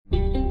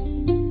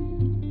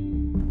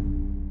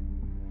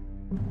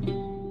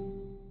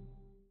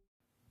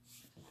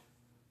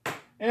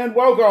And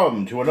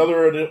welcome to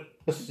another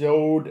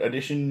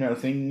edition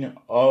thing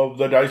of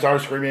The Dice Are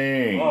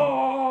Screaming.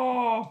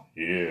 Oh!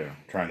 Yeah,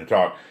 trying to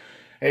talk.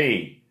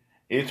 Hey,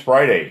 it's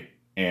Friday,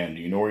 and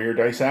do you know where your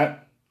dice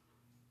at?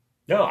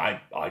 No,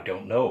 I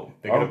don't know.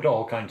 They get up to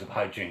all kinds of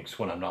hijinks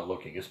when I'm not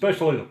looking,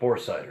 especially the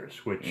foresiders,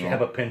 which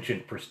have a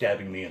penchant for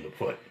stabbing me in the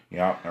foot.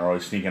 Yeah, they're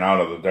always sneaking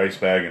out of the dice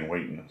bag and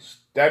waiting to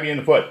stab you in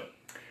the foot.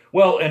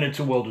 Well, and it's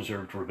a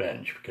well-deserved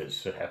revenge,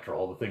 because after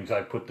all the things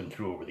I've put them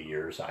through over the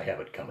years, I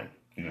have it coming.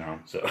 Yeah.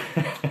 So.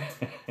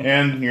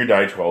 And your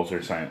die 12s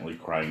are silently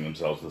crying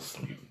themselves to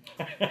sleep.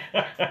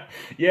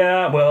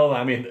 Yeah, well,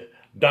 I mean,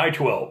 die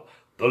 12,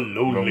 the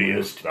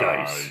loneliest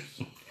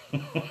dice.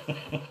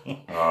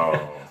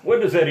 Oh. When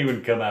does that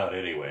even come out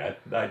anyway?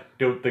 I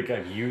don't think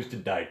I've used a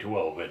die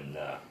 12 in,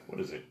 what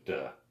is it?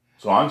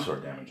 It's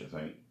longsword damage, I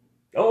think.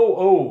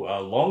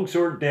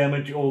 Longsword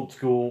damage, old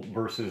school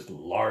versus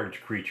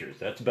large creatures.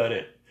 That's about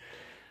it.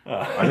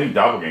 I think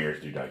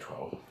doppelgangers do die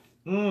 12.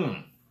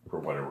 For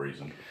whatever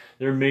reason.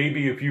 There may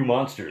be a few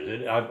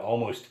monsters. I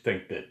almost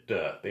think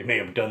that they may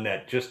have done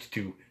that just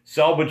to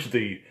salvage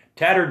the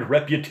tattered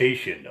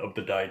reputation of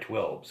the die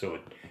 12, so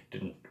it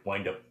didn't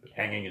wind up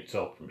hanging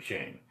itself from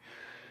shame.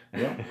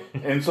 Yeah.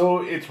 And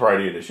so it's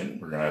Friday edition.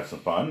 We're going to have some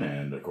fun,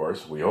 and of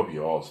course, we hope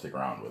you all stick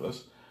around with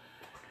us.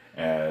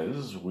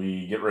 As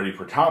we get ready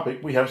for topic,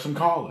 we have some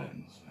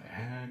call-ins.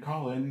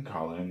 Call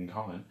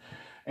in.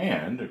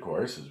 And, of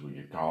course, as we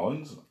get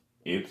call-ins,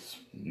 it's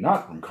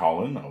not from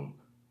Colin of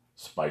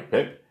Spike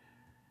Pit.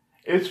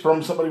 It's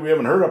from somebody we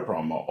haven't heard of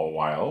from a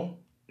while.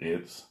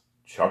 It's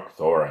Chuck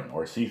Thorin,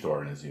 or C.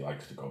 Thorin as he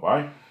likes to go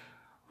by,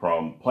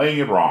 from Playing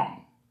It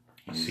Wrong.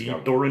 C.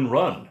 Thorin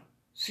run.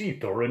 C.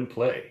 Thorin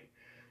play.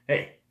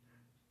 Hey,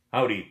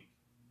 howdy,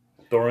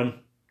 Thorin.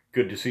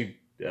 Good to see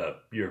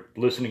you're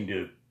listening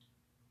to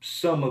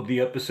some of the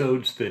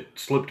episodes that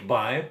slipped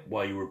by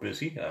while you were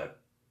busy.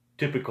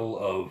 Typical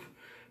of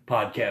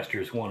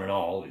podcasters, one and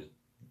all, is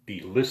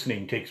the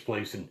listening takes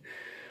place in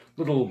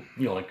little,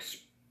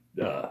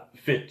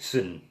 fits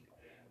and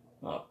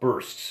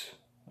bursts.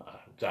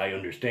 As I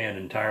understand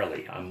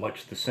entirely, I'm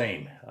much the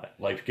same.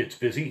 Life gets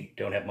busy,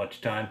 don't have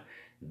much time.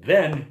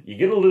 Then you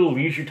get a little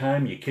leisure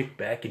time, you kick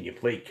back and you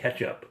play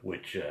catch up,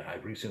 which I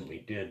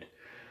recently did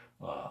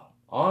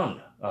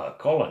on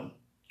Colin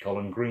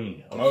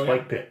Green of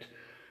Spike Pit.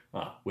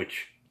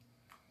 Which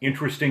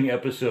interesting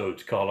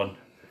episodes, Colin.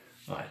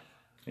 I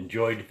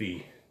enjoyed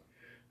the.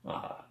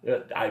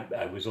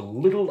 I was a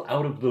little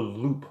out of the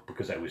loop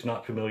because I was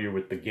not familiar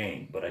with the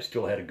game, but I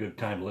still had a good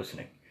time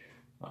listening.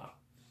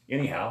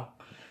 Anyhow,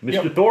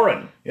 Mr.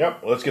 Thorin.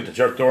 Yep, let's get to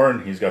Chuck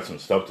Thorin. He's got some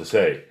stuff to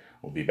say.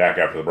 We'll be back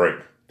after the break.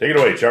 Take it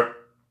away, Chuck.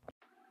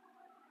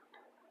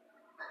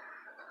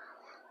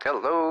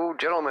 Hello,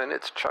 gentlemen.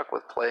 It's Chuck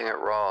with Playing It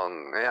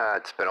Wrong. Yeah,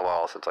 it's been a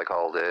while since I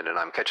called in, and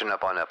I'm catching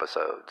up on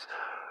episodes.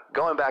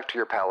 Going back to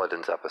your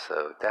Paladins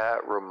episode,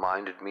 that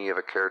reminded me of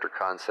a character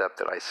concept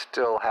that I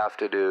still have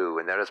to do,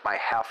 and that is my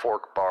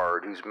half-orc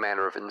bard, whose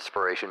manner of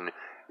inspiration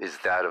is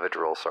that of a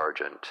drill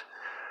sergeant.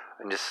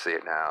 And just see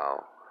it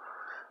now.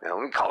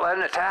 We call that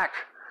an attack.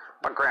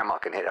 My grandma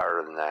can hit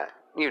harder than that.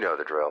 You know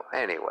the drill.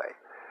 Anyway,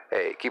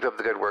 hey, keep up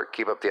the good work,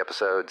 keep up the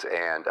episodes,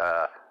 and,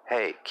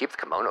 hey, keep the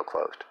kimono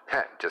closed.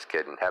 Just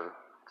kidding.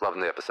 Loving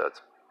the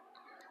episodes.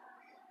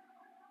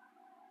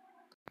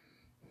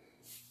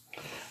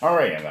 All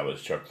right, and that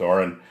was Chuck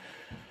Thorin.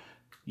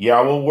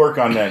 Yeah, we'll work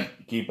on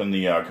that, keeping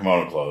the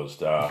kimono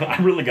closed. I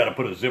really got to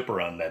put a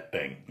zipper on that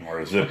thing. Or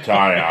a zip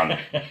tie on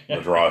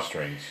the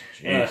drawstrings.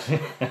 Jeez.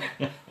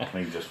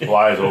 Thing just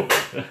flies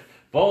open.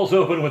 Falls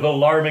open with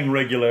alarming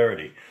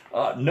regularity.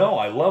 No,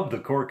 I love the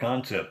core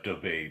concept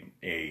of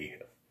a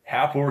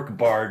half-orc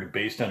bard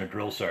based on a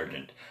drill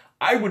sergeant.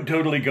 I would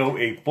totally go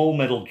a Full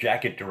Metal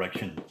Jacket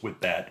direction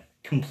with that,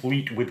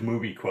 complete with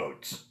movie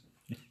quotes.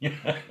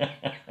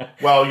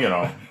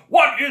 Well,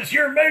 What is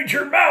your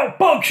major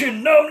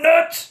malfunction,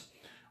 numbnuts?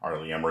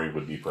 Arlie Emery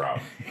would be proud.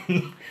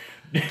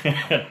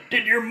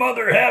 Did your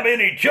mother have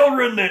any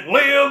children that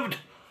lived?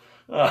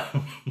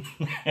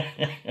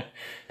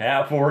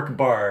 Half-orc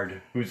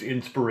bard whose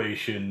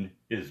inspiration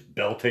is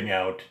belting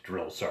out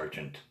drill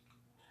sergeant.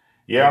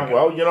 Yeah,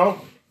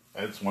 well,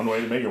 that's one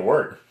way to make it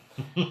work.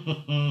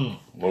 Low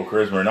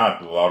charisma or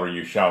not, the louder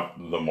you shout,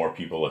 the more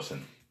people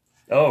listen.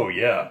 Oh,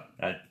 yeah.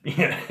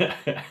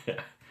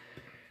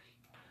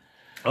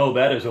 Oh,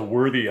 that is a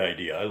worthy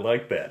idea. I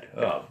like that.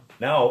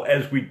 Now,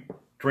 as we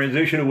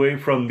transition away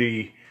from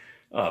the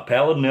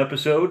Paladin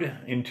episode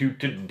into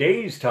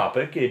today's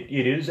topic, it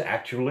is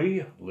actually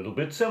a little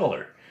bit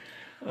similar.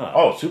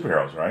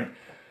 Superheroes, right?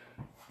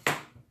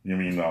 You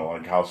mean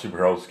like how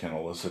superheroes can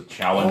elicit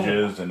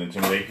challenges and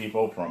intimidate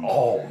people from...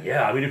 Oh,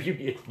 yeah. I mean, if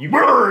you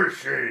Where is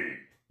she?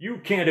 You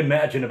can't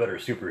imagine a better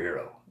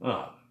superhero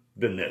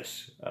than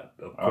this.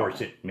 Of course,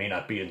 it may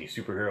not be in the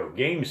superhero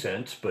game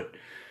sense, but...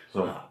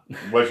 So,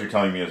 what you're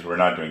telling me is we're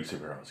not doing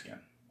superheroes again.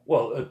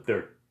 Well,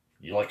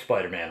 you like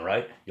Spider-Man,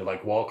 right? You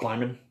like wall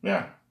climbing?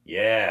 Yeah.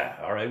 Yeah,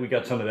 all right, we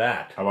got some of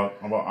that. How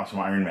about some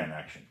Iron Man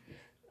action?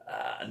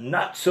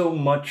 Not so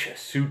much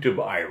Suit of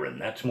Iron.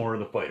 That's more of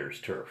the fighter's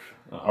turf.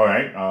 All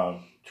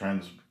right.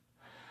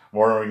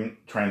 transforming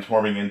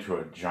into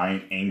a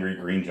giant, angry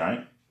green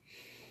giant?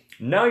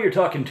 Now you're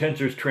talking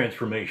Tensor's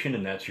transformation,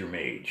 and that's your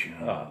mage.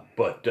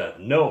 But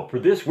no, for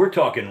this, we're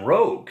talking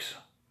rogues.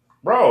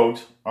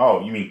 Rogues?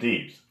 Oh, you mean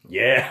thieves?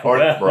 Yeah. Or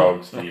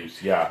rogues,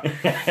 thieves, yeah.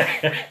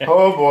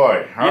 Oh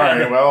boy. All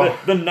right, well.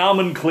 The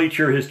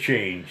nomenclature has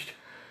changed.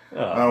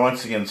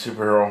 Once again,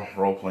 superhero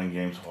role-playing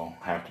games will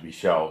have to be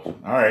shelved.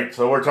 All right,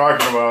 so we're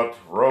talking about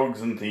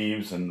rogues and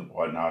thieves and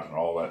whatnot and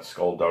all that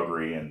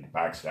skullduggery and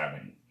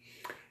backstabbing.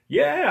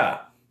 Yeah.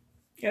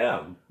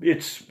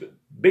 It's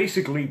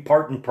basically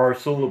part and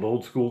parcel of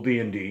old school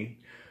D&D.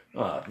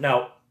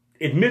 Now,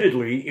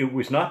 admittedly, it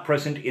was not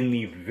present in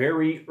the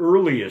very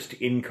earliest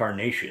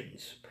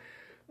incarnations.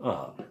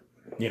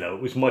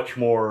 It was much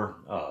more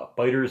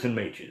fighters and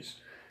mages.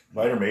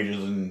 Fighter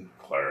mages and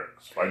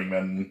clerics. Fighting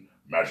men,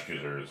 magic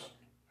users,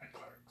 and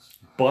clerics.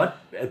 But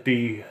at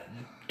the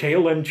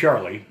tail end,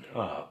 Charlie,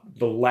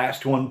 the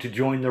last one to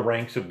join the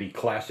ranks of the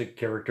classic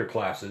character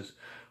classes,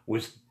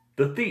 was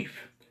the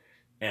thief.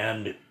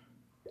 And,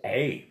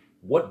 hey,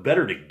 what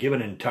better to give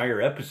an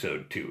entire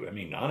episode to? I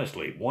mean,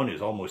 honestly, one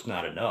is almost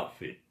not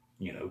enough.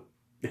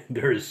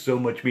 There is so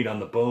much meat on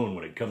the bone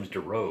when it comes to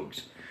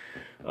rogues.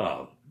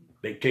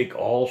 They take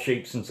all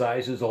shapes and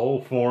sizes,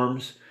 all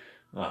forms,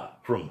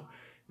 from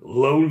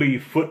lowly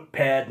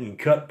footpad and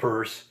cut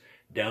purse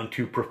down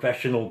to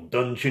professional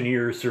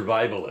dungeoneer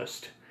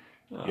survivalist.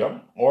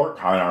 Yep, or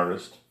con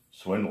artist,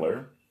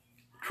 swindler.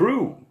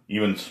 True.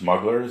 Even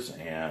smugglers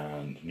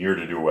and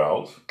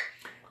ne'er-do-wells.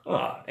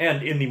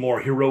 And in the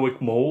more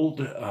heroic mold,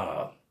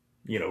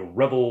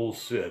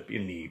 rebels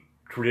in the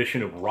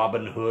tradition of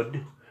Robin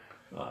Hood.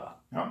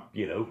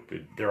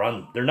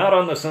 They're not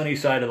on the sunny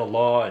side of the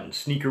law, and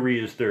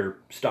sneakery is their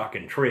stock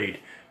and trade,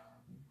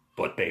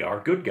 but they are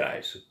good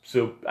guys.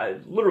 So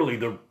literally,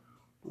 the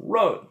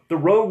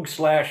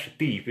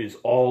rogue/thief is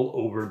all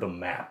over the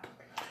map.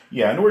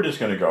 Yeah, and we're just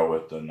going to go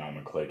with the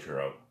nomenclature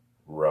of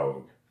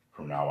rogue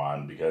from now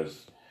on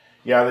because,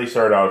 they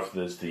started out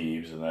as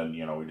thieves, and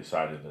then we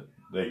decided that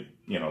they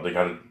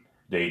got a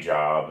day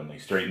job and they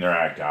straightened their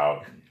act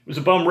out. It was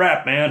a bum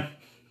rap, man.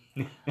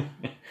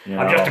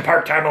 I'm just a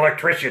part-time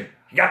electrician.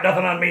 You got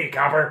nothing on me,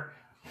 copper.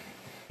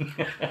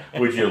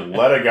 Would you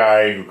let a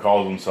guy who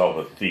calls himself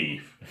a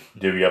thief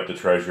divvy up the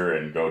treasure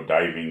and go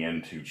diving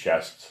into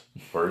chests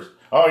first?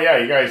 Oh yeah,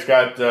 you guys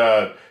got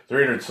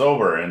 300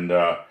 silver and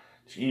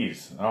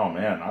geez, oh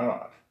man, I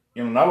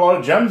don't, not a lot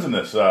of gems in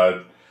this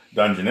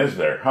dungeon, is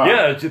there? Huh?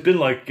 Yeah, it's been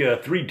like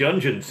 3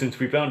 dungeons since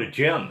we found a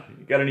gem.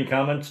 You got any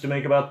comments to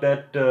make about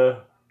that,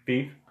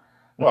 thief?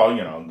 Well,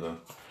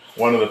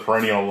 one of the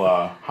perennial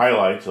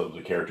highlights of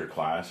the character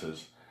class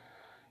is,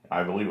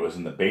 I believe it was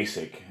in the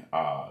basic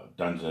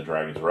Dungeons &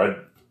 Dragons Red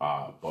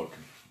book,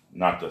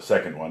 not the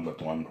second one, but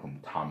the one from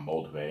Tom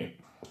Moldvay,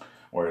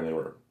 where they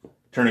were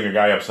turning a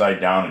guy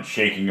upside down and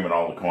shaking him, and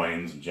all the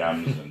coins and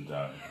gems and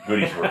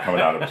goodies were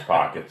coming out of his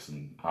pockets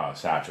and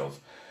satchels.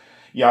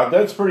 Yeah,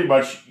 that's pretty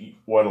much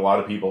what a lot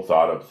of people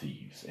thought of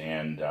thieves.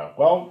 And,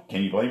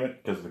 can you blame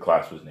it? Because the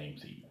class was named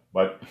Thief.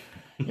 But,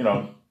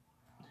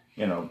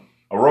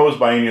 a rose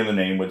by any other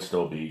name would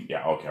still be,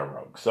 a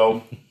rogue.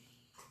 So,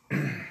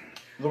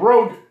 the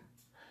rogue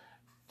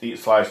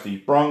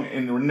 /thief brung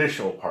in the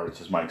initial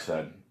parts, as Mike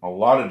said, a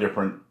lot of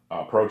different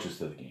approaches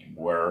to the game,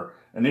 where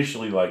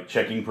initially, like,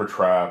 checking for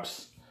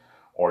traps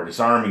or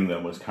disarming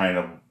them was kind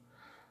of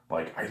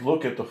like, I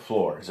look at the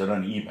floor, is it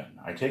uneven?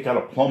 I take out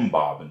a plumb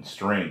bob and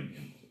string,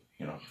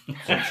 and,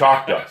 some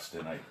chalk dust,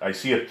 and I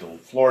see if the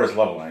floor is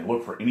level, and I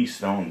look for any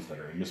stones that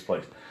are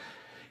misplaced.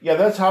 Yeah,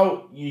 that's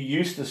how you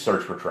used to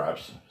search for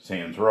traps,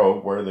 Sans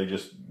Rogue, where they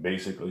just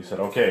basically said,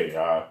 okay,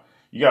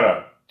 you got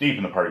a thief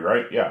in the party,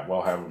 right? Yeah,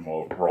 well, have him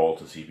roll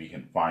to see if he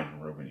can find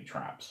and remove any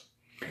traps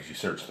as you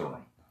search the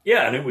room.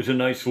 Yeah, and it was a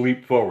nice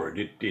leap forward.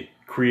 It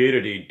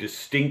created a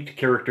distinct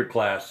character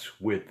class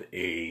with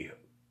a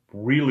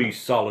really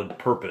solid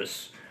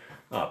purpose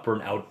for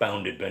an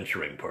outbound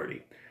adventuring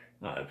party.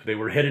 If they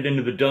were headed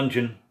into the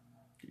dungeon,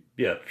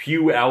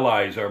 few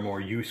allies are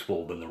more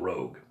useful than the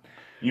rogue.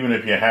 Even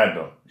if you had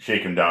to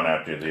shake him down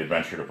after the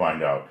adventure to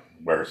find out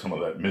where some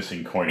of that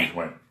missing coinage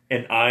went.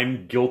 And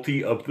I'm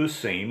guilty of the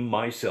same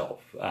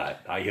myself.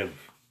 I have,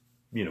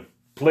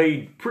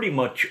 played pretty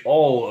much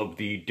all of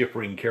the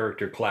differing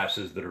character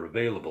classes that are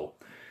available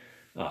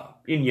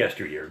in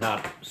yesteryear.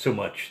 Not so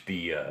much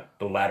the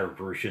latter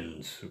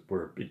versions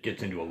where it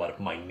gets into a lot of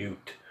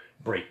minute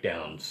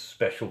breakdowns,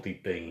 specialty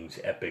things,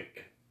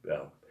 epic.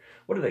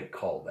 What do they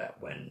call that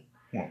when?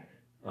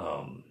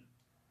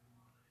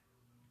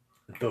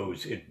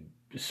 Those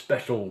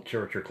special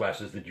character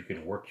classes that you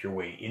can work your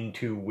way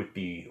into with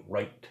the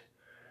right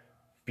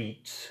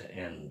feats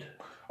and...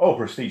 Oh,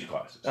 prestige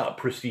classes.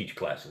 Prestige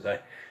classes.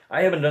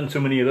 I haven't done so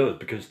many of those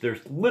because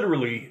there's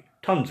literally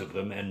tons of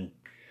them, and,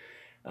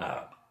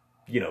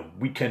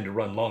 we tend to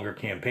run longer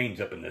campaigns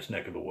up in this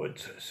neck of the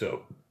woods,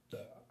 so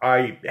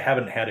I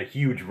haven't had a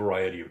huge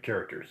variety of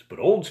characters. But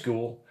old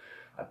school,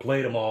 I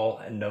played them all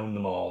and known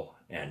them all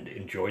and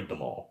enjoyed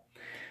them all.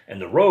 And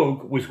the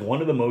rogue was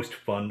one of the most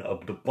fun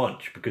of the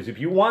bunch, because if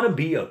you want to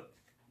be a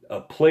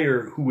a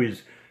player who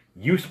is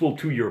useful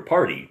to your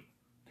party,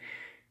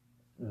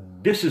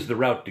 this is the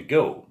route to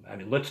go. I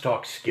mean, let's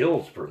talk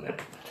skills for a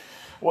minute.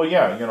 Well,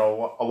 yeah,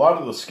 a lot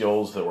of the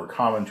skills that were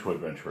common to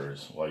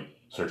adventurers, like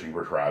searching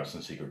for traps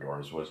and secret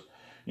doors, was,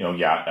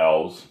 yeah,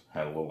 elves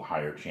had a little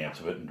higher chance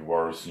of it, and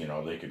dwarves,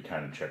 they could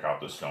kind of check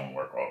out the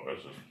stonework. Oh, this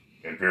is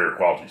inferior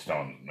quality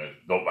stone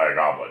built by a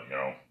goblin,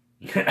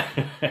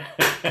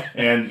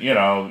 And,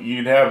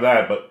 you'd have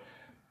that, but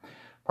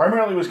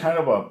primarily it was kind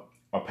of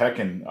a peck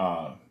and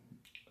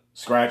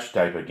scratch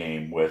type of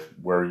game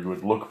where you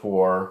would look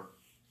for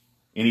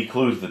any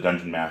clues the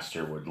dungeon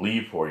master would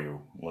leave for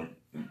you, like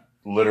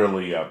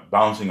literally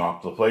bouncing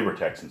off the flavor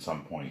text at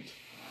some point.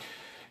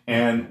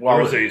 And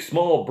there was a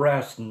small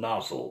brass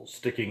nozzle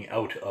sticking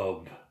out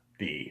of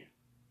the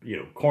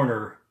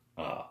corner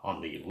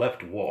on the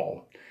left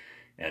wall,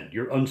 and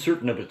you're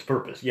uncertain of its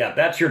purpose. Yeah,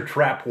 that's your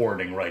trap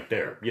warning right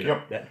there.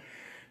 Yep.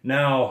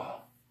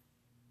 Now,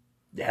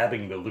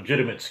 having the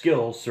legitimate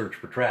skill search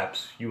for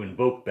traps, you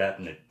invoke that,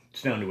 and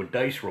it's down to a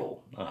dice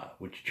roll,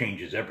 which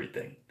changes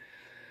everything.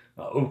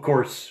 Of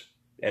course,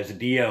 as a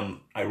DM,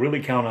 I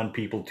really count on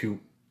people to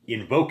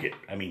invoke it.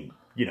 I mean,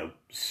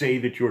 say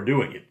that you're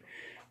doing it,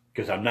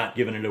 because I'm not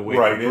giving it away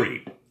for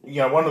free.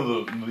 One of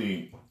the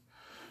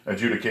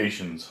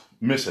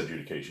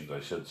misadjudications, I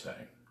should say,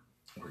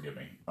 forgive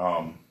me,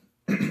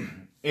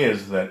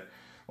 is that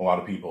a lot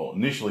of people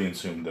initially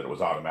assumed that it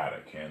was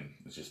automatic, and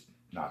it's just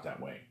not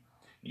that way.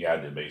 You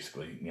had to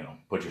basically,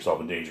 put yourself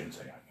in danger and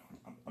say,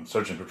 I'm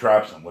searching for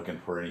traps, I'm looking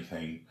for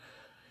anything,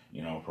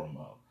 from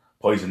a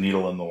poison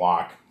needle in the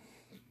lock,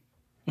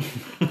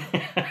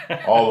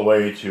 all the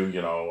way to,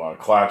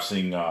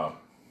 collapsing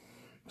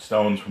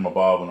stones from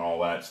above and all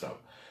that stuff.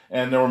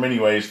 And there were many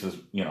ways to,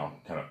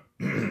 kind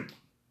of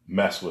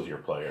mess with your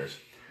players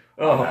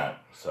on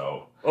that.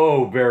 So,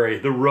 very.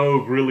 The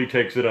rogue really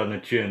takes it on the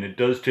chin. It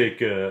does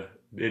take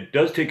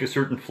a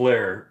certain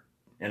flair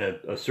and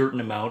a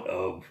certain amount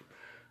of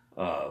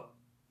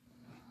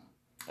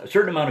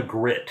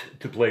grit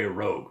to play a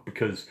rogue,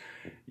 because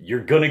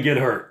you're gonna get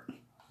hurt.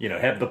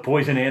 Have the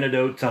poison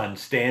antidotes on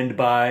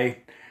standby.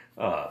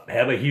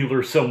 Have a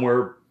healer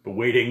somewhere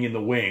waiting in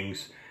the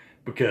wings,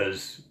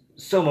 because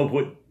some of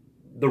what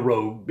the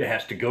rogue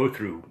has to go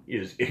through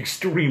is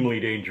extremely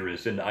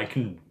dangerous, and I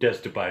can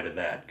testify to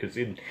that, because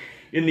in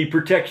the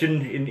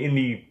protection, in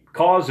the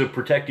cause of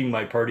protecting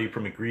my party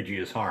from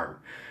egregious harm,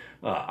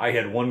 I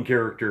had one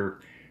character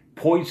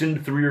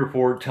poisoned 3 or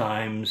 4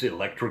 times,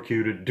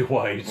 electrocuted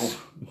twice,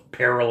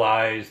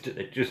 paralyzed.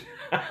 It just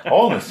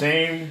all in the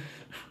same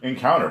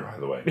encounter, by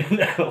the way.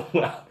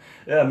 Well,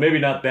 maybe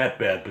not that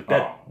bad,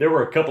 but there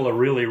were a couple of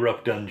really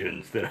rough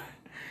dungeons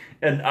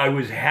and I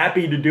was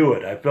happy to do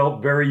it. I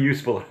felt very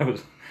useful.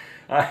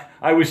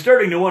 I was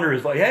starting to wonder,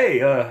 it's like, hey,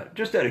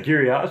 just out of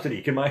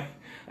curiosity,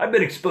 I've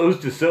been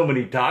exposed to so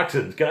many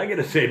toxins. Can I get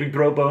a saving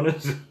throw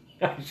bonus?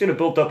 I should have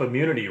built up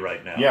immunity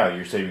right now. Yeah,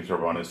 your saving throw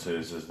bonus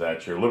is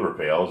that your liver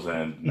fails,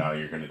 and now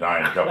you're going to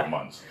die in a couple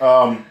months.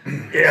 Yeah.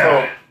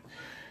 So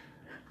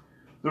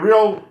the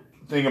real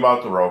thing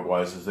about the rogue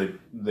is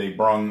they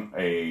brung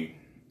a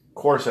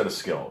core set of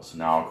skills.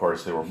 Now, of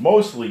course, they were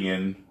mostly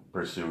in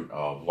pursuit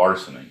of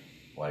larceny,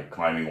 like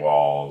climbing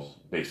walls,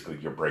 basically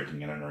your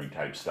breaking and entering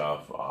type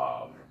stuff,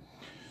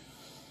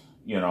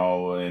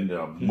 and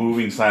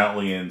moving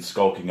silently and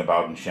skulking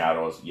about in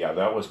shadows. Yeah,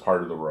 that was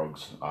part of the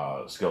rogue's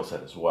skill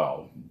set as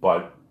well.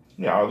 But,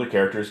 other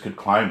characters could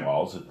climb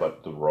walls,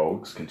 but the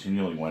rogues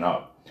continually went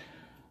up.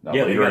 Now,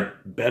 they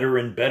got better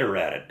and better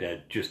at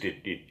it.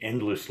 It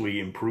endlessly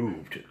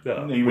improved.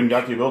 They even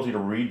got the ability to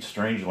read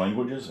strange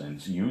languages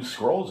and use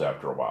scrolls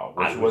after a while.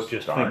 I was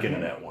just thinking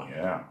of that one.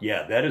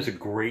 Yeah, that is a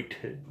great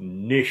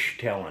niche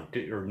talent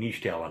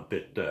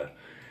that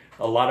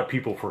a lot of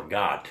people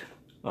forgot.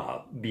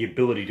 The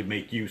ability to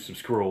make use of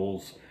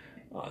scrolls,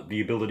 the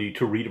ability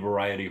to read a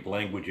variety of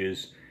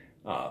languages,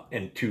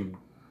 and to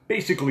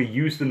basically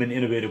use them in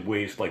innovative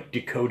ways, like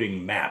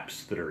decoding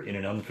maps that are in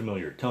an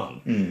unfamiliar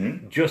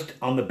tongue, just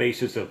on the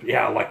basis of,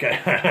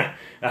 I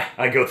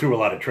go through a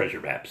lot of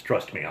treasure maps,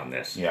 trust me on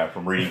this. Yeah,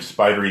 from reading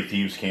spidery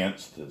thieves'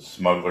 cants to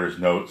smugglers'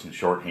 notes and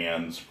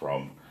shorthands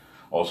from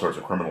all sorts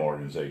of criminal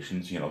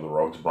organizations. The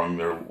rogues brought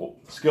their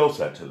skill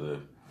set to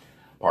the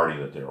party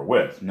that they were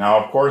with.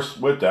 Now, of course,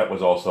 with that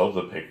was also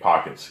the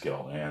pickpocket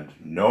skill, and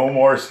no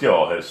more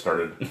skill has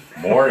started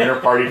more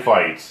inter-party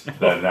fights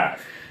than that.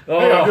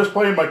 Hey, I'm just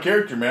playing my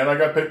character, man. I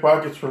got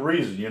pickpockets for a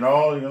reason,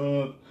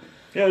 Yeah,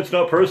 it's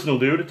not personal,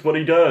 dude. It's what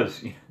he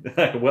does.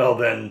 Well,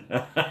 then,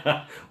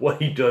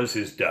 what he does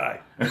is die.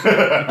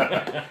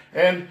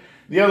 And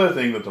the other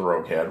thing that the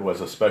rogue had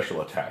was a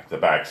special attack, the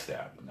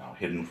backstab. Now,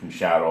 hidden from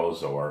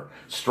shadows or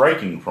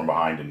striking from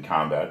behind in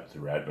combat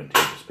through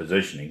advantageous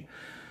positioning,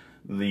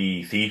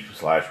 the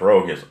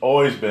thief/rogue has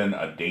always been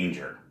a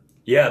danger.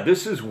 Yeah,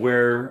 this is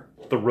where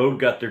the rogue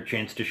got their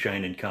chance to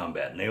shine in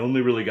combat, and they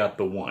only really got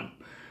the one.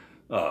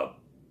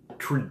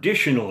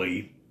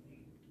 Traditionally,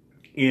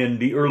 in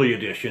the early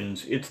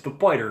editions, it's the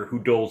fighter who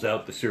doles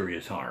out the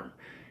serious harm,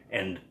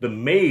 and the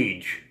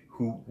mage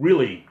who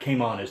really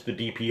came on as the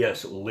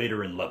DPS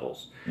later in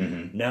levels.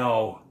 Mm-hmm.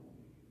 Now,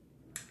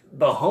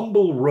 the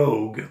humble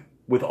rogue,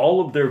 with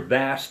all of their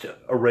vast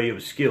array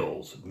of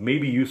skills, may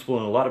be useful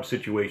in a lot of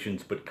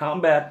situations, but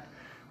combat,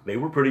 they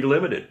were pretty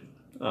limited.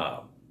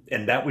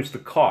 And that was the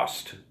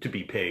cost to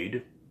be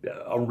paid,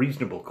 a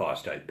reasonable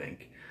cost, I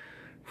think,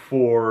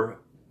 for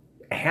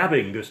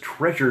having this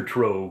treasure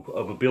trove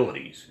of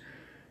abilities.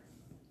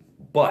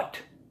 But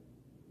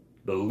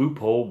the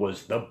loophole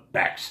was the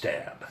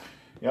backstab.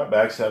 Yeah,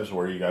 backstab's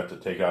where you got to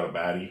take out a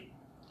baddie,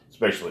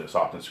 especially a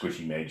soft and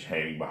squishy mage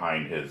hanging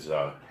behind his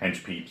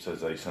hench peeps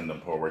as they send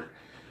them forward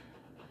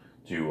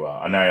to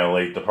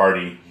annihilate the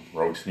party.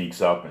 Rogue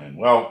sneaks up and,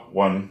 well,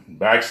 one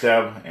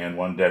backstab and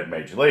one dead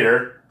mage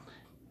later,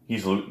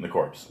 he's looting the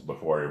corpse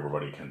before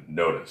everybody can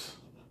notice.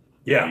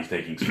 Yeah. He's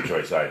taking some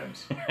choice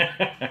items.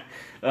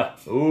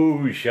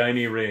 Ooh,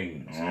 shiny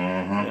rings.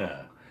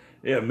 Mm-hmm.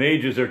 Yeah,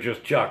 mages are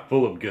just chock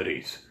full of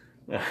goodies.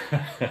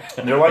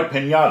 They're like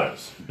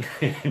pinatas.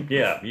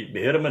 Yeah, you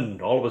hit them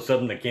and all of a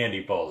sudden the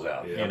candy falls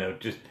out. Yeah. You know,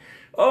 just,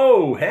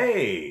 oh,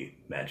 hey,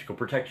 magical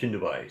protection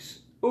device.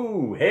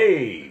 Ooh,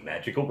 hey,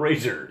 magical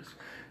bracers.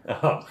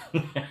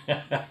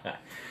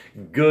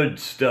 Good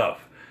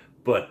stuff.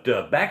 But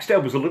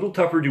backstab was a little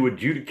tougher to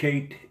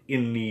adjudicate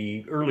in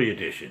the early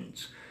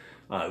editions.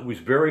 It was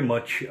very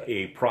much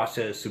a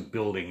process of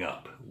building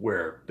up,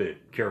 where the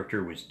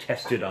character was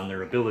tested on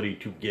their ability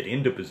to get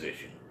into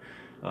position.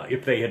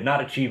 If they had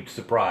not achieved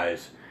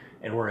surprise,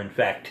 and were in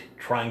fact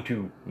trying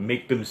to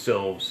make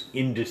themselves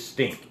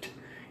indistinct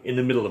in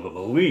the middle of a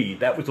melee,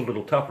 that was a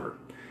little tougher.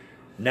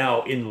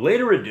 Now, in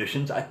later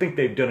editions, I think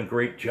they've done a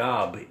great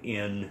job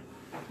in...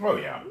 Oh,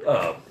 yeah.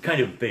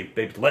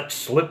 They've let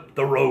slip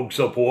the rogues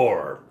of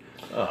war.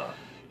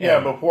 Yeah,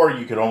 before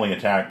you could only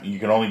attack, you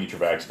could only get your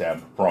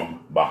backstab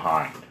from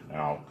behind.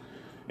 Now,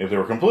 if they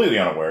were completely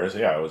unawares,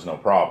 yeah, it was no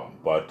problem.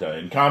 But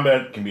in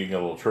combat, it can be a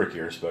little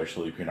trickier,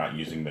 especially if you're not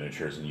using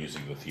miniatures and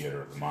using the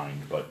theater of the mind.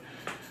 But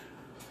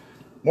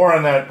more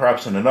on that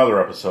perhaps in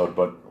another episode.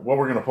 But what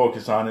we're going to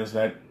focus on is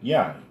that,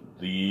 yeah,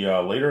 the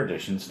later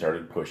editions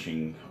started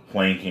pushing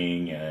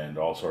flanking and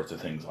all sorts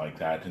of things like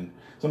that. And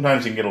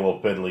sometimes it can get a little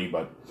fiddly,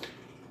 but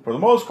for the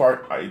most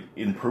part, I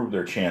improved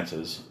their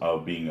chances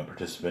of being a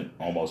participant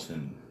almost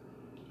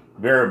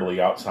invariably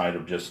outside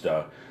of just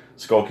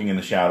skulking in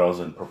the shadows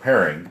and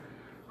preparing,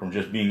 from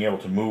just being able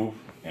to move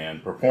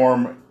and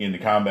perform into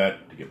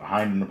combat to get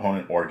behind an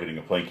opponent or getting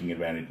a flanking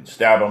advantage and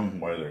stab them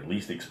where they're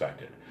least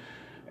expected.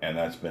 And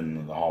that's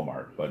been the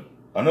hallmark. But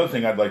another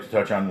thing I'd like to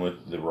touch on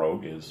with the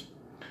Rogue is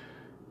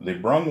they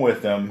brung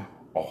with them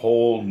a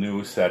whole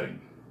new setting.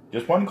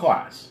 Just one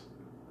class.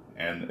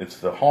 And it's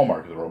the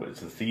hallmark of the Rogue. It's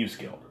the Thieves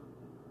Guild.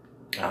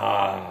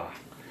 Ah.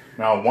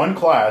 Now, one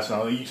class,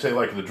 now you say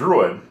like the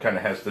Druid kind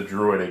of has the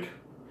Druidic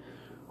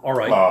All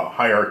right.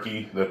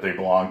 hierarchy that they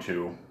belong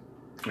to.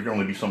 There can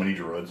only be so many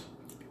Druids.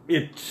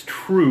 It's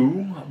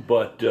true,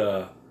 but,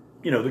 the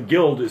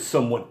guild is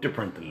somewhat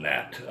different than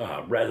that.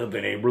 Rather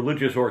than a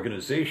religious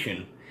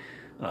organization,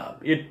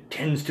 it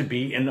tends to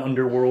be an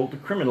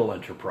underworld criminal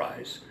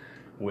enterprise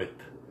with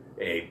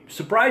a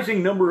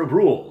surprising number of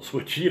rules,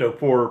 which,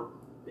 for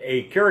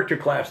a character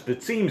class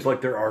that seems like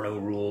there are no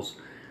rules,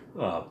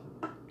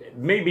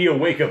 may be a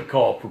wake-up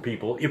call for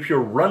people if you're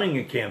running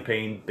a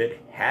campaign that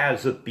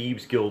has a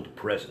Thieves Guild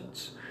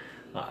presence.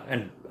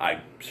 And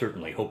I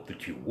certainly hope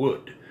that you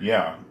would.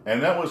 Yeah,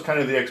 and that was kind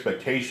of the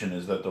expectation,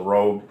 is that the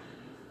Rogue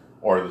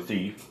or the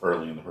Thief,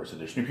 early in the first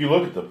edition, if you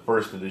look at the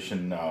first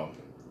edition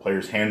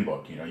player's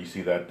handbook, you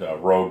see that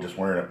Rogue just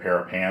wearing a pair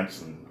of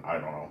pants, and I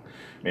don't know,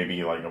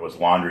 maybe like it was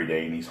laundry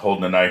day, and he's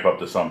holding a knife up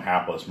to some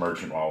hapless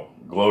merchant while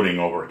gloating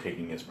over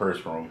taking his purse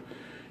from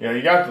him.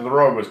 You got to the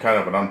Rogue was kind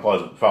of an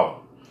unpleasant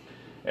fellow.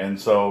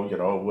 And so, it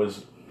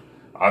was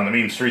on the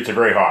mean streets of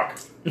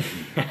Greyhawk.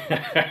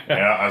 Yeah,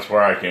 that's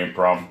where I came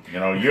from.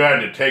 You had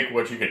to take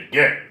what you could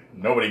get.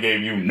 Nobody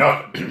gave you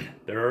nothing.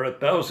 There are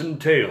 1,000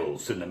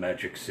 tales in the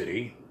Magic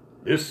City.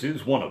 This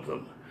is one of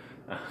them.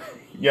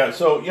 Yeah,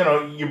 so,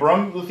 you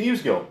brung the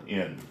Thieves Guild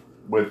in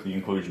with the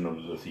inclusion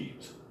of the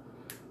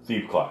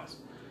thief class.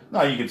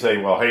 Now, you could say,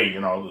 well, hey,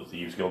 the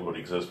Thieves Guild would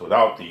exist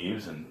without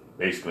thieves, and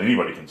basically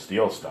anybody can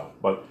steal stuff.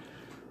 But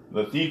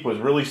the thief was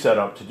really set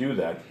up to do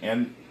that,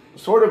 and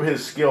sort of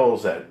his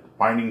skills at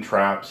finding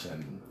traps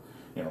and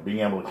being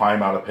able to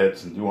climb out of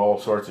pits and do all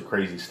sorts of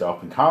crazy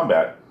stuff in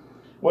combat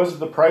was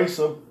the price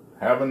of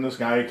having this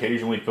guy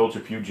occasionally filch a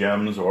few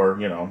gems or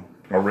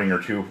a ring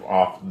or two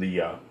off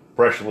the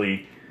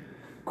freshly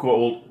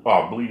cooled,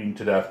 bleeding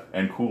to death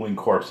and cooling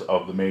corpse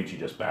of the mage he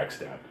just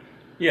backstabbed.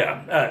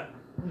 Yeah,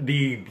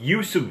 the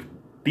use of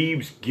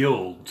Thieves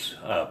Guilds,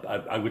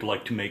 I would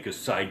like to make a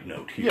side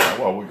note here. Yeah,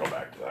 well, we'll go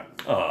back to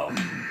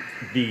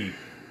that. The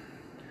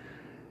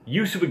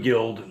use of a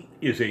guild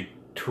is a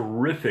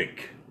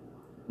terrific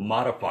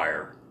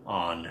modifier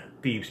on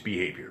thieves'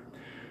 behavior,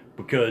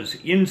 because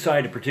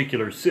inside a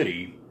particular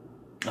city,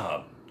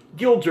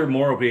 guilds are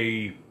more of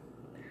a,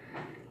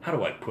 how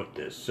do I put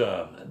this?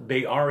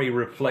 They are a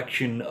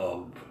reflection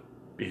of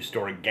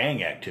historic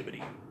gang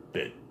activity.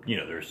 That,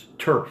 there's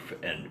turf,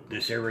 and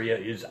this area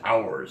is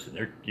ours.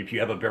 And if you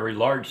have a very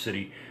large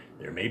city,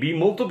 there may be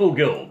multiple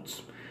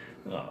guilds.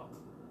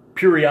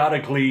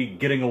 periodically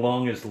getting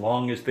along as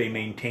long as they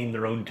maintain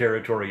their own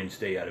territory and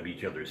stay out of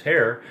each other's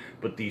hair,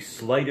 but the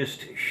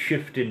slightest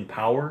shift in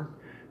power,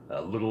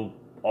 a little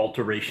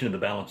alteration of the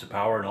balance of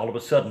power, and all of a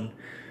sudden,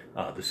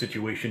 the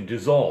situation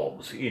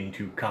dissolves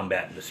into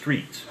combat in the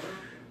streets.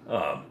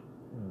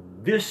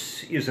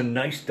 This is a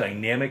nice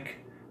dynamic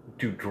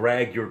to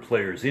drag your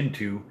players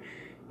into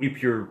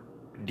if you're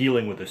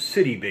dealing with a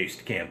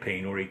city-based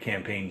campaign, or a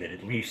campaign that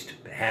at least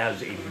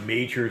has a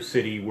major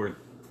city where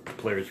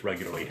players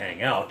regularly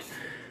hang out.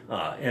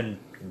 And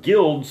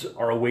guilds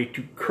are a way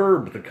to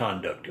curb the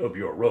conduct of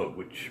your rogue,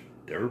 which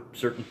there are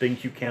certain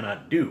things you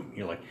cannot do.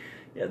 You're like,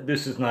 yeah,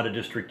 this is not a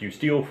district you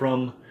steal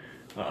from.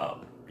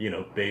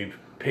 They've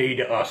paid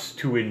us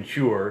to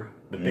ensure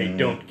that they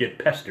don't get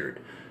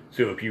pestered.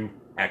 So if you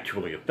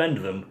actually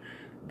offend them,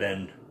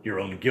 then your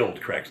own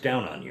guild cracks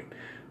down on you.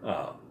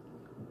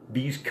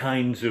 These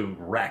kinds of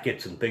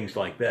rackets and things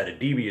like that, a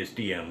devious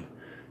DM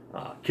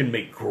can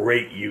make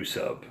great use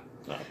of.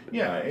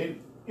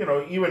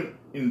 Even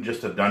in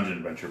just a dungeon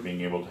adventure,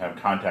 being able to have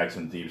contacts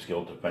in Thieves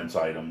Guild to fence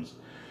items,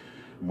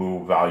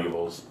 move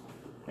valuables,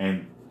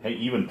 and hey,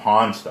 even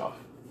pawn stuff.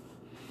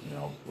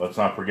 Let's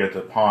not forget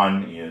that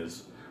pawn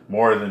is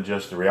more than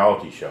just a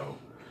reality show.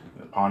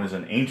 Pawn is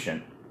an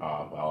ancient,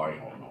 I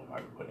don't know if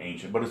I would put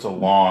ancient, but it's a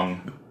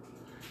long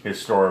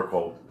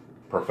historical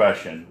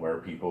profession where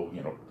people,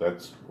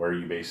 that's where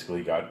you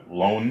basically got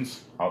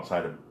loans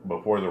outside of,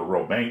 before there were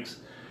real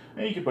banks,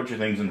 and you could put your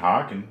things in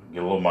hock and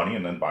get a little money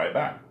and then buy it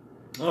back.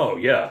 Oh,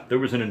 yeah. There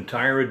was an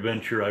entire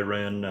adventure I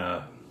ran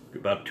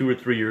about 2 or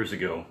 3 years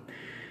ago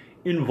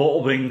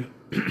involving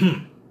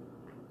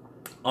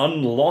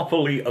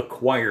unlawfully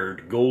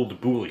acquired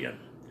gold bullion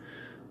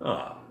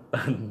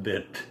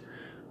that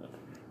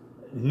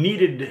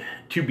needed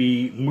to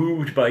be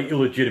moved by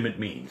illegitimate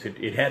means.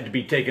 It had to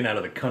be taken out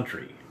of the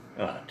country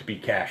to be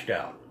cashed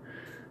out.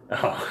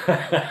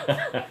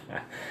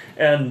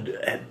 And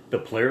the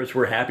players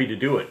were happy to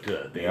do it.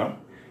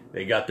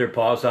 They got their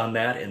paws on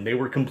that, and they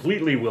were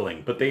completely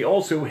willing. But they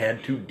also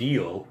had to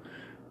deal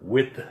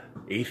with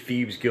a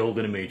thieves guild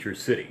in a major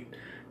city.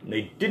 And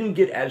they didn't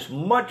get as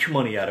much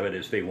money out of it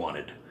as they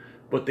wanted,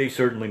 but they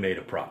certainly made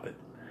a profit.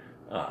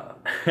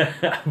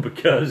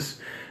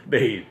 Because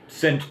they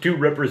sent 2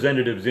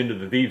 representatives into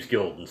the thieves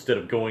guild instead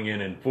of going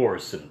in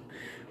force. And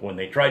when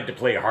they tried to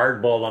play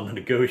hardball on the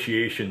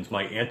negotiations,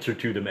 my answer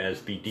to them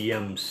as the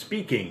DM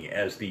speaking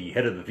as the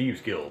head of the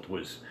thieves guild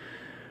was,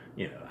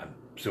 I'm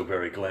so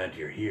very glad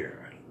you're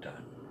here, and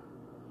I'm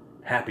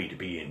happy to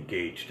be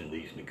engaged in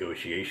these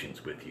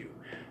negotiations with you.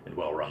 And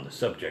while we're on the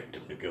subject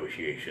of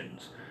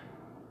negotiations,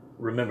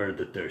 remember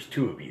that there's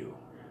 2 of you,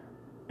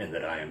 and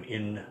that I am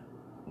in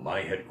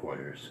my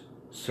headquarters,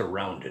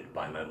 surrounded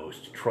by my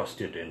most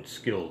trusted and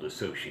skilled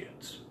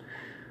associates.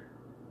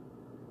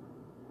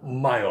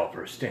 My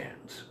offer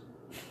stands.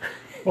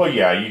 Well,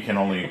 yeah, you can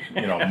only,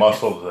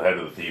 muscle the head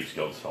of the Thieves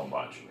Guild so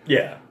much.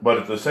 Yeah. But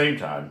at the same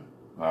time,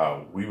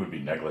 we would be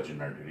negligent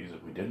in our duties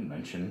if we didn't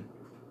mention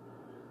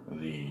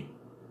the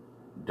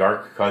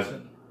dark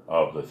cousin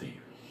of the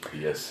thief,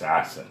 the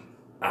assassin.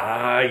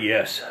 Ah,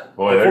 yes.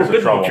 Boy, there's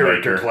a troublemaker.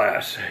 Character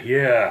class.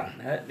 Yeah.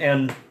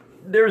 And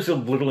there's a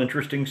little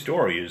interesting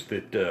story, is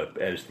that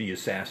as the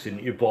assassin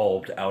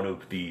evolved out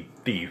of the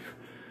thief,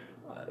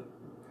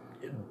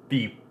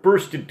 the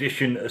first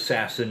edition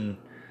assassin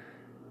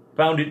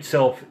found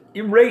itself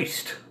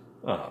erased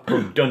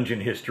from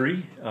dungeon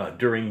history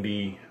during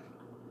the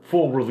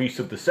full release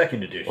of the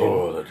second edition.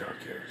 Oh, the dark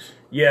years.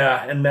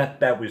 Yeah, and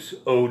that was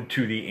owed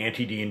to the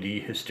anti-D&D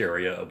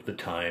hysteria of the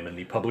time and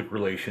the public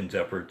relations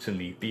efforts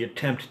and the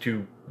attempt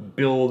to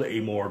build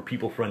a more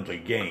people-friendly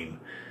game.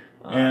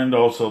 And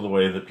also the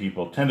way that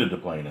people tended to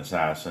play an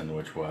assassin,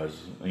 which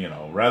was,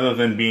 rather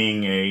than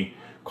being a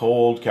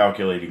cold,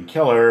 calculating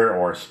killer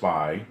or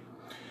spy,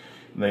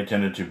 they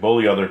tended to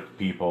bully other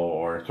people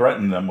or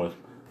threaten them with,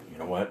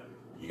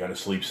 you gotta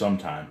sleep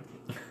sometime.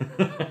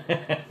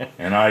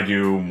 And I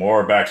do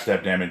more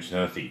backstab damage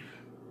than a thief.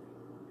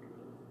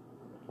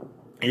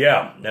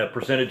 Yeah, that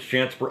percentage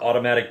chance for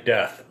automatic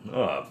death.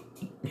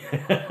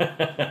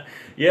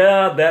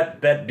 Yeah,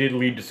 that did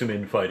lead to some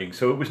infighting.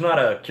 So it was not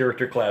a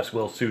character class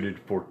well suited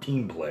for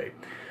team play.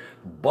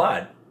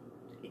 But,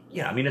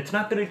 yeah, it's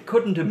not that it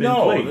couldn't have been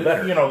played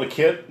better. The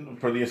kit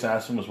for the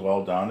assassin was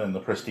well done, and the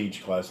prestige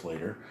class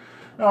later.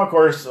 Now, of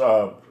course,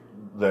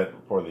 that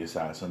for the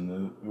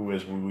assassin,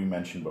 as we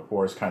mentioned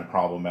before, is kind of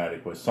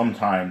problematic with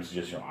sometimes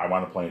just, I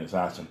want to play an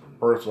assassin from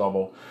first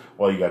level.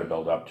 Well, you got to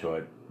build up to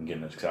it and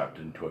get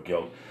accepted into a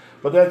guild.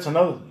 But that's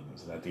another thing,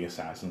 is that the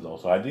assassins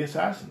also had the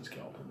Assassin's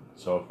Guild.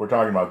 So if we're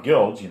talking about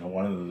guilds,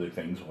 one of the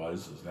things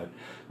is that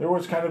there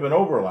was kind of an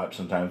overlap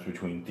sometimes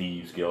between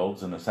Thieves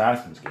Guilds and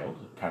Assassins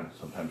Guilds. It kind of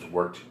sometimes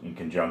worked in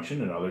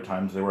conjunction, and other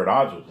times they were at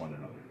odds with one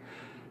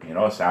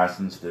another.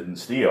 Assassins didn't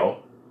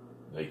steal,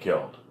 they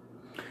killed.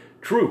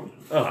 True.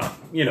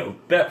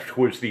 Theft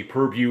was the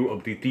purview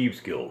of the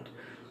Thieves Guild.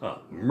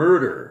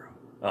 Murder,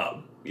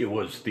 it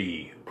was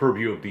the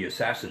purview of the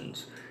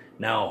Assassins.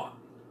 Now,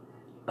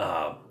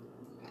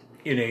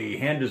 in a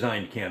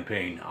hand-designed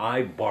campaign,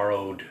 I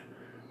borrowed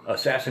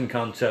assassin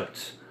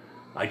concepts,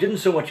 I didn't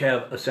so much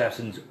have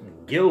assassins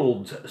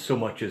guilds so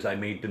much as I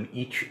made them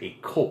each a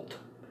cult.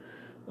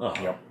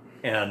 Yep.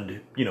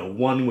 And,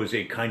 one was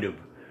a kind of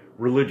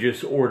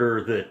religious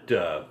order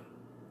that,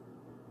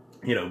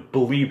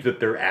 believed that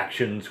their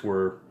actions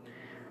were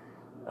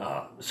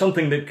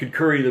something that could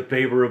curry the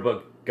favor of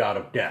a god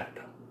of death.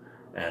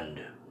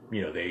 And,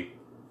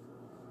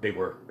 they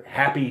were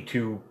happy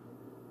to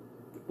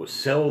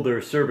sell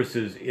their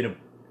services in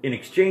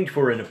exchange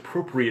for an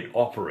appropriate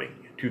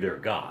offering to their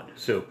god.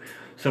 So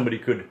somebody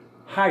could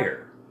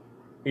hire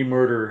a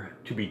murder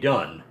to be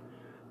done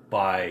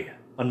by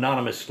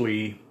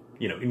anonymously,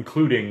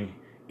 including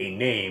a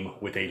name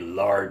with a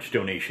large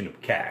donation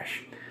of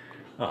cash.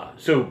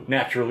 So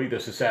naturally,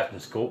 this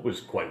assassin's cult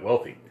was quite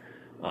wealthy.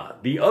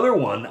 The other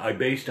one I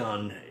based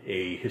on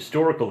a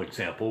historical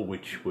example,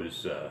 which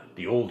was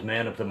the Old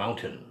Man of the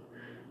Mountain,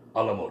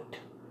 Alamut,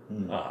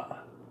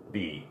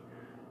 the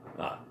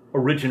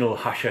original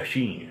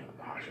Hashashin,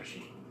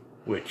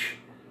 which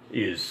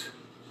is,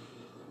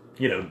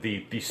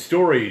 the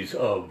stories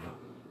of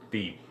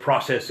the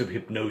process of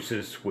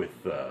hypnosis with,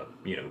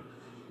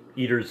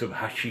 eaters of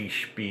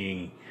hashish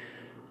being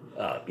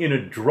in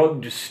a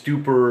drugged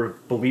stupor,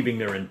 believing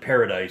they're in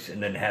paradise,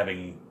 and then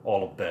having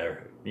all of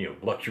their,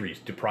 luxuries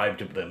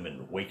deprived of them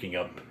and waking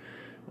up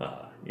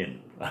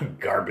in a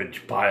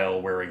garbage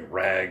pile wearing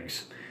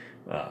rags.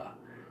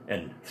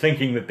 And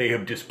thinking that they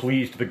have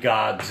displeased the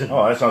gods. And,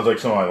 that sounds like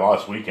some of my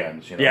lost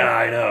weekends. Yeah,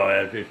 I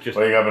know. It just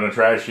waking up in a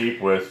trash heap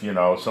with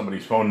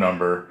somebody's phone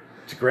number.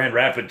 It's Grand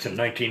Rapids in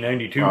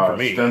 1992 for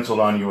me.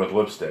 Stenciled on you with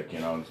lipstick.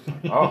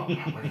 Oh,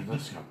 where did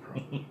this come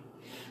from?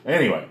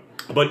 Anyway,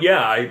 but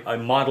yeah, I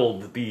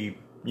modeled the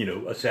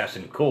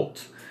assassin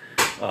cults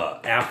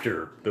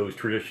after those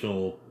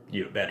traditional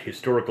that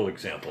historical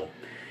example,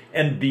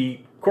 and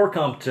the core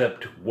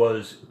concept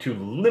was to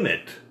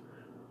limit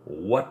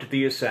what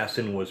the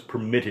assassin was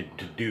permitted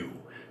to do.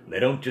 They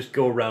don't just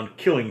go around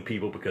killing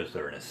people because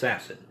they're an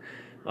assassin.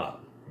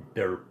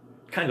 They're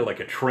kind of like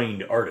a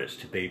trained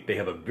artist. They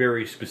have a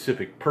very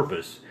specific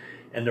purpose,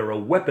 and they're a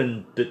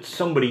weapon that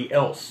somebody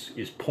else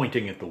is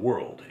pointing at the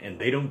world, and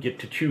they don't get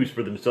to choose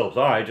for themselves,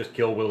 I just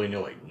kill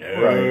willy-nilly.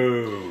 No.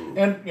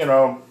 Right. And,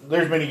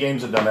 there's many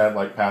games that done that,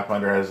 like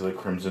Pathfinder has the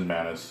Crimson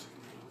Menace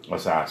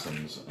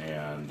assassins,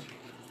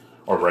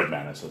 or Red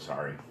Menace,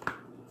 sorry.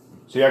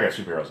 See, I got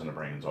superheroes in the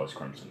brain. It's always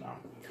Crimson now.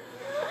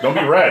 Don't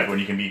be red when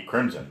you can be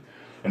Crimson.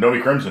 And don't be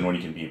Crimson when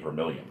you can be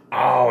Vermilion.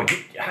 Oh,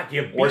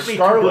 you beat or me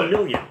Scarlet. to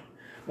Vermilion.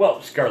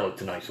 Well,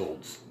 Scarlet's a nice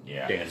old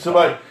stand. So,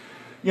 but,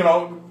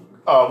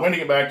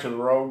 winding it back to the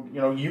rogue,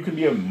 you can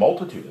be a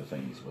multitude of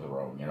things with a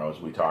rogue, as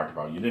we talked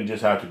about. You didn't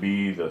just have to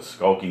be the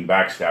skulking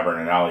backstabber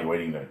in an alley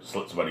waiting to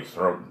slit somebody's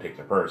throat and take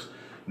their purse.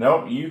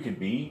 No, you could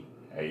be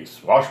a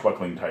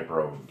swashbuckling type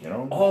rogue,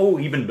 Oh,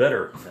 even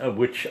better,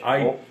 which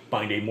I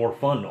find a more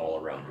fun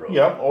all-around rogue.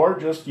 Yep, or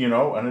just, an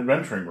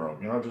adventuring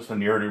rogue, just a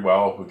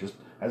ne'er-do-well who just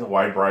has a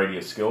wide variety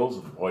of skills,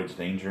 avoids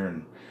danger,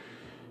 and,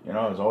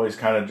 has always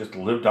kind of just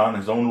lived on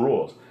his own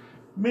rules.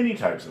 Many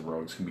types of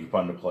rogues can be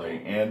fun to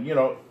play, and,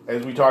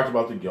 as we talked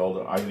about the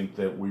guild, I think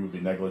that we would be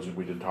negligent if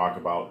we didn't talk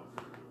about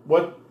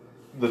what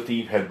the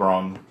Thief had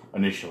brung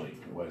initially.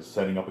 Was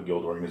setting up a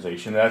guild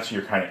organization. That's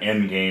your kind of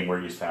end game where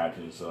you sat.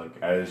 Is like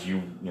as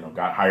you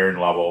got higher in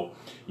level,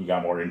 you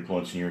got more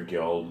influence in your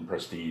guild and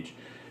prestige,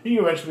 and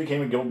you eventually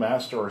became a guild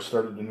master or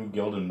started a new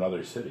guild in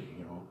another city.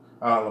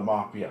 La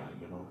Mafia.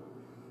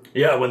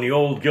 Yeah, when the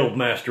old guild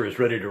master is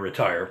ready to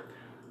retire,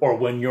 or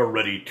when you're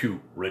ready to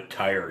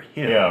retire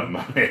him.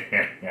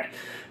 Yeah.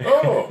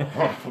 Oh.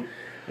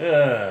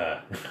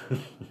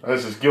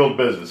 This is guild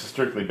business. It's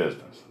strictly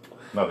business.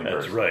 Nothing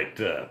That's personal.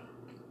 right.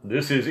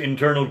 This is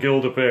internal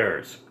guild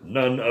affairs.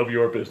 None of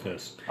your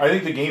business. I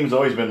think the game's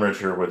always been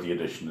richer with the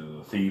addition of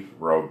the Thief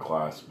Rogue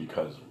class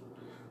because,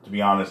 to be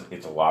honest,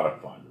 it's a lot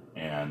of fun.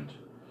 And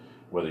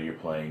whether you're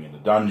playing in a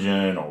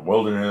dungeon or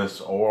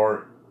wilderness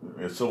or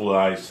a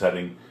civilized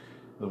setting,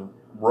 the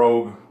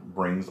Rogue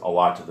brings a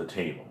lot to the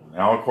table.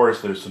 Now, of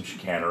course, there's some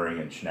chicanery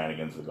and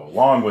shenanigans that go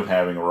along with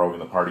having a Rogue in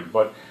the party,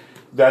 but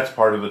that's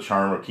part of the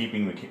charm of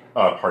keeping the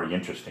party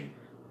interesting.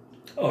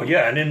 Oh,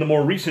 yeah, and in the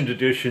more recent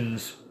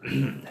editions,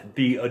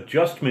 the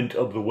adjustment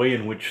of the way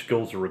in which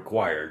skills are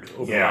required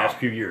over the last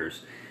few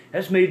years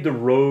has made the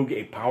rogue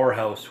a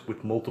powerhouse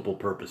with multiple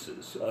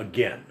purposes.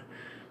 Again,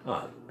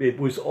 it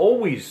was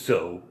always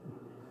so,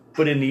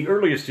 but in the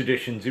earliest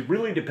editions, it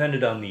really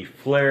depended on the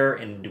flair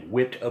and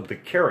wit of the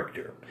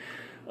character.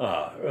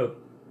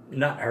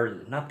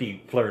 Not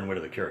the flair and wit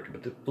of the character,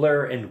 but the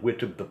flair and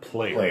wit of the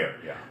player.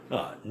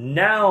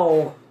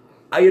 Now,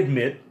 I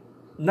admit,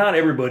 not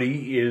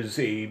everybody is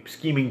a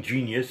scheming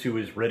genius who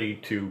is ready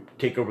to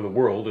take over the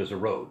world as a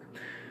rogue.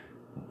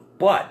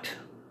 But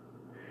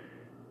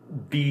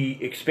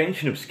the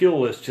expansion of skill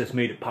lists has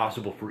made it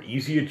possible for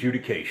easy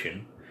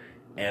adjudication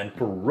and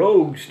for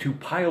rogues to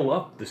pile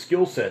up the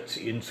skill sets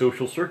in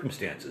social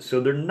circumstances. So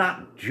they're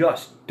not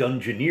just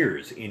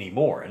dungeoneers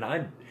anymore. And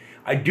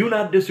I do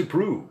not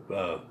disapprove,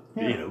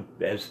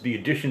 as the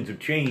editions have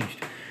changed.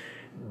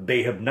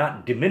 they have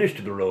not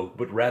diminished the rogue,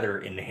 but rather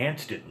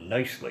enhanced it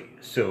nicely.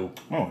 So,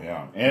 oh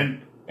yeah,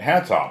 and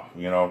hats off.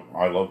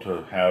 I love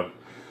to have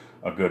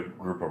a good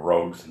group of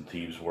rogues in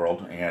Thieves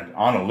world. And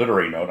on a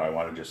literary note, I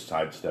want to just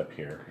sidestep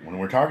here. When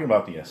we're talking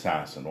about the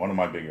assassin, one of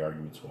my big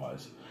arguments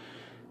was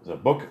there's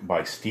a book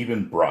by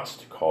Stephen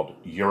Brust called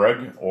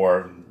Ureg,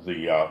 or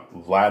the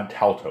Vlad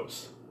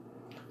Taltos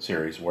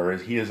series, where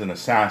he is an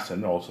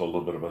assassin, also a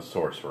little bit of a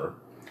sorcerer,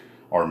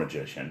 or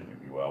magician,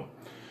 if you will.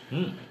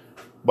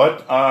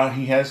 But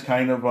he has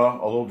kind of a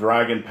little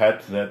dragon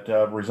pet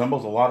that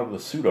resembles a lot of the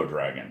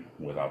pseudo-dragon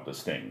without the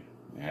sting.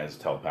 It has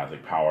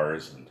telepathic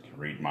powers and can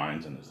read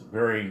minds and is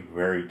very,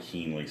 very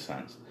keenly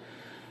sensed.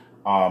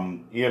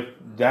 If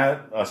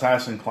that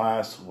assassin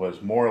class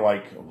was more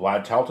like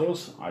Vlad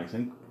Taltos, I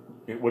think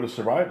it would have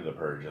survived the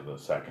purge of the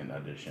second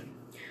edition.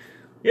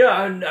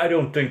 Yeah, I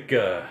don't think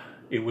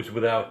it was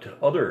without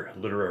other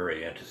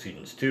literary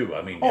antecedents, too.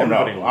 I mean, oh, no.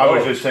 I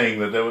was just saying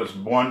that there was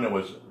one that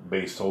was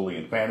based solely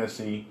in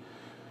fantasy.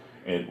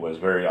 It was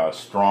very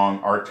strong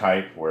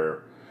archetype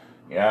where,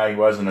 yeah, he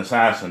was an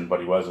assassin, but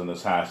he was an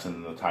assassin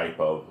in the type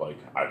of, like,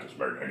 I just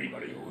murder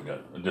anybody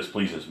who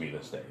displeases me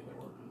this day. There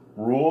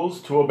were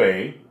rules to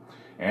obey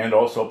and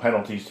also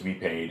penalties to be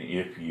paid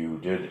if you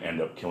did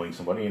end up killing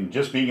somebody. And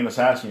just being an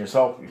assassin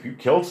yourself, if you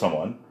killed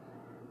someone,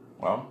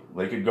 well,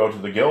 they could go to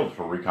the guild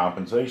for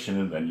recompensation,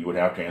 and then you would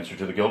have to answer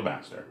to the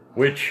guildmaster.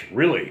 Which,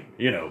 really,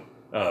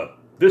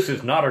 this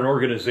is not an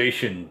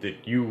organization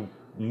that you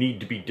need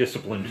to be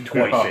disciplined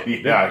twice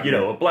in. Yeah,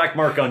 a black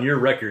mark on your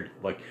record,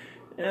 like,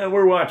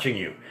 we're watching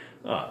you.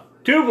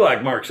 2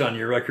 black marks on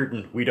your record,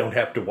 and we don't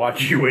have to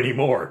watch you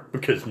anymore,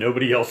 because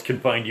nobody else can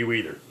find you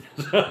either.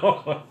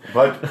 So.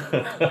 But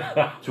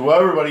to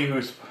everybody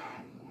who's,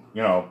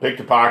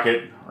 picked a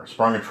pocket or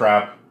sprung a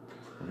trap,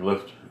 or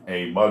left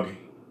a mug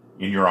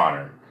in your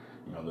honor,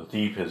 the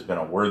Thief has been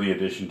a worthy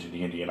addition to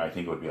D&D, and I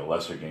think it would be a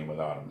lesser game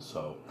without him.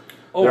 So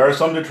there are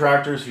some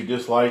detractors who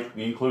dislike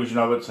the inclusion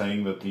of it,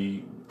 saying that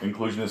the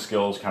inclusion of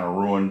skills kind of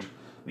ruined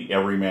the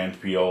everyman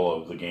feel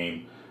of the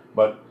game.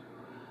 But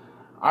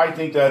I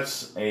think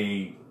that's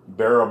a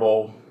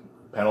bearable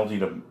penalty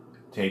to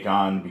take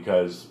on,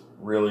 because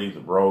really the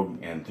Rogue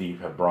and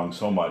Thief have brought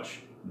so much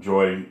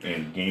joy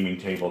in gaming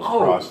tables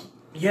across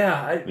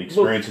the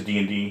experience of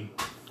D&D.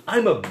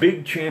 I'm a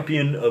big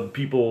champion of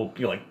people,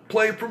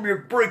 play from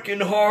your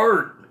freaking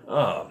heart.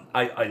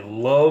 I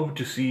love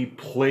to see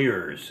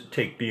players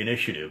take the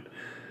initiative,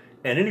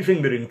 and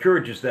anything that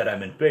encourages that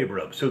I'm in favor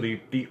of. So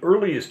the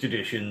earliest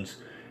editions,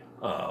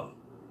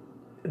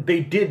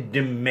 they did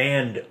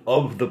demand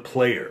of the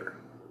player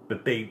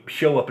that they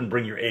show up and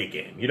bring your A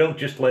game. You don't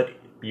just let,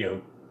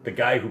 the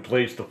guy who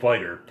plays the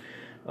fighter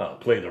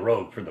play the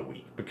rogue for the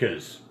week,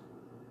 because,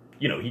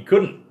 he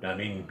couldn't. I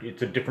mean,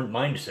 it's a different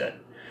mindset.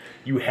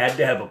 You had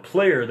to have a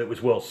player that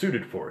was well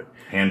suited for it.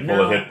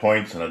 Handful of hit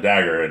points and a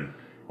dagger. And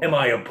am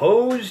I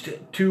opposed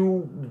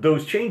to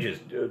those changes?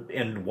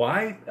 And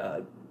why?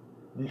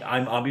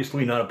 I'm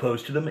obviously not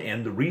opposed to them,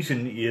 and the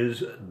reason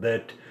is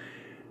that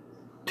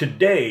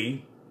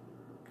today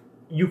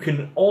you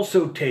can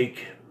also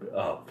take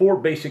 4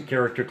 basic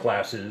character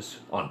classes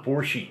on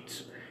 4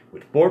 sheets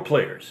with 4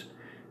 players,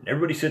 and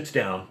everybody sits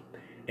down,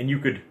 and you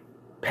could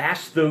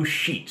pass those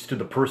sheets to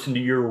the person to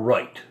your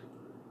right.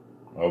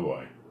 Oh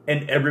boy.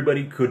 And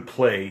everybody could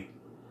play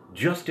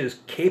just as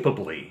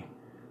capably,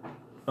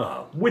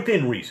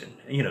 within reason.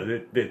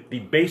 The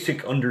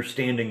basic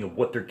understanding of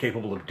what they're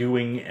capable of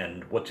doing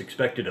and what's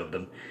expected of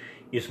them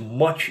is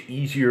much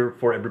easier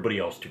for everybody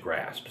else to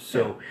grasp.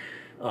 So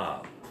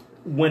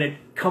when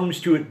it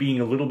comes to it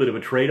being a little bit of a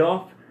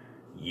trade-off,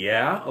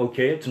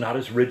 it's not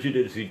as rigid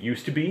as it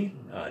used to be.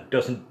 It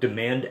doesn't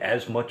demand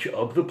as much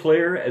of the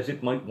player as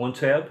it might once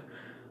have.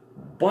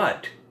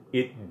 But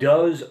it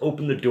does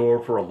open the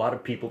door for a lot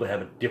of people to have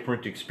a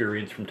different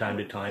experience from time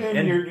to time.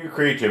 And your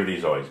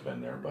creativity's always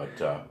been there,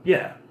 but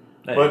yeah.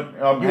 But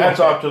hats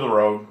off to the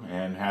Rogue,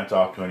 and hats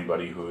off to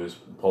anybody who has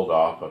pulled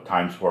off a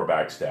 ×4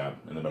 backstab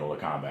in the middle of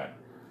combat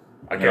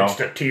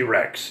Against a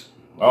T-Rex.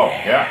 Oh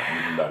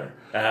yeah, even better.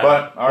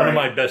 But one of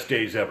my best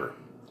days ever.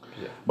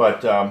 Yeah.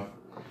 But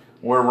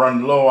we're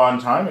running low on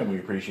time, and we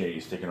appreciate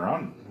you sticking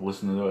around,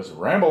 listening to us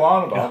ramble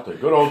on about the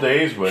good old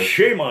days with...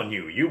 Shame on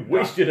you. You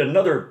wasted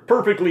another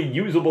perfectly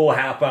usable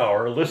half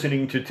hour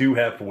listening to 2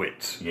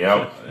 half-wits.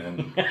 Yep,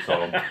 and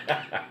so...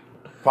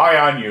 Fie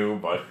on you,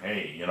 but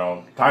hey,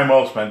 time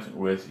well spent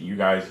with you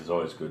guys is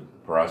always good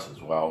for us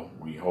as well.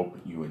 We hope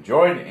you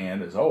enjoyed,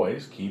 and as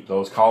always, keep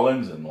those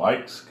call-ins and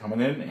likes coming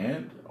in,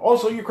 and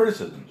also your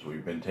criticisms.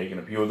 We've been taking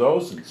a few of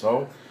those, and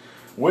so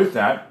with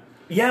that...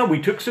 Yeah,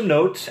 we took some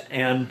notes,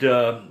 and,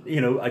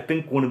 I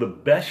think one of the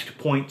best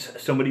points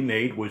somebody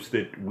made was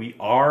that we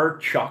are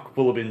chock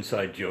full of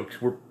inside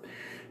jokes. We're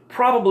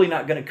probably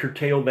not going to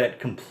curtail that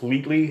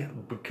completely,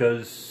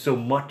 because so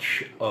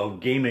much of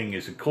gaming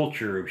is a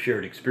culture of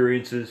shared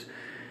experiences,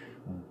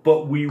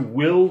 but we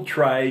will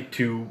try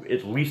to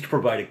at least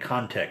provide a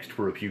context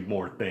for a few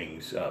more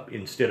things,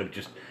 instead of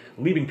just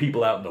leaving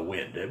people out in the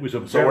wind. It was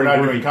So we're not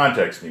doing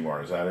context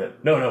anymore, is that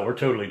it? No, we're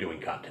totally doing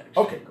context.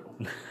 Okay,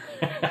 cool.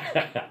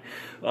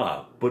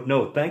 But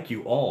no, thank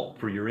you all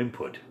for your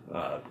input,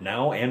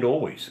 now and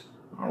always.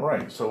 All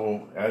right,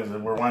 so as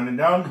we're winding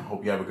down,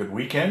 hope you have a good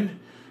weekend.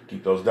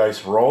 Keep those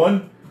dice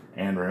rolling,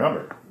 and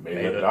remember,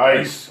 may the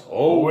dice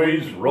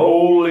always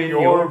roll in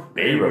your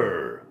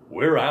favor.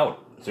 We're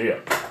out. See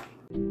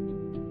ya.